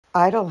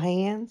Idle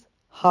hands?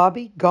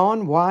 Hobby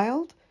gone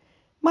wild?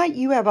 Might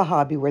you have a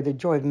hobby where the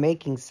joy of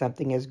making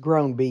something has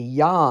grown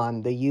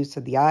beyond the use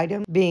of the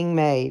item being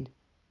made?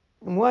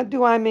 And what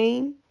do I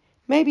mean?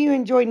 Maybe you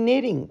enjoy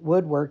knitting,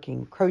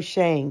 woodworking,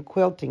 crocheting,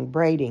 quilting,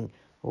 braiding,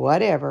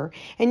 whatever,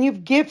 and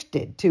you've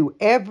gifted to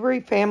every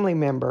family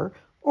member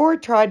or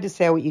tried to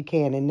sell what you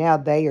can, and now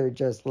they are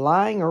just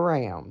lying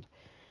around.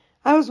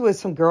 I was with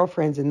some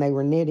girlfriends and they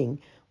were knitting.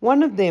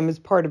 One of them is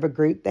part of a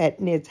group that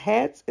knits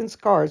hats and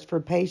scarves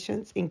for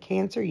patients in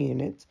cancer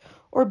units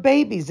or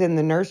babies in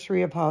the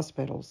nursery of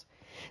hospitals.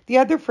 The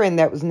other friend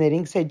that was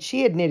knitting said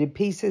she had knitted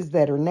pieces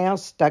that are now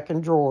stuck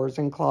in drawers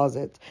and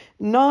closets,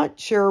 not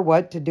sure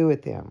what to do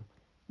with them.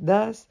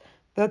 Thus,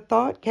 the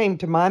thought came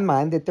to my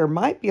mind that there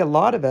might be a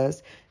lot of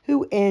us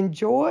who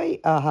enjoy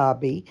a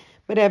hobby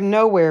but have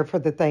nowhere for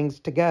the things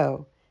to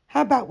go.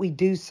 How about we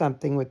do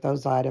something with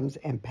those items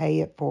and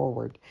pay it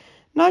forward?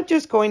 Not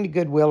just going to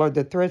Goodwill or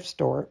the thrift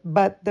store,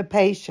 but the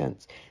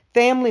patients,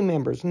 family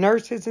members,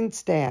 nurses, and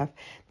staff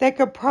that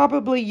could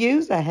probably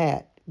use a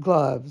hat,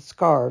 gloves,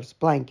 scarves,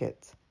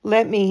 blankets.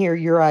 Let me hear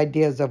your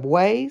ideas of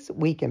ways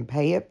we can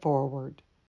pay it forward.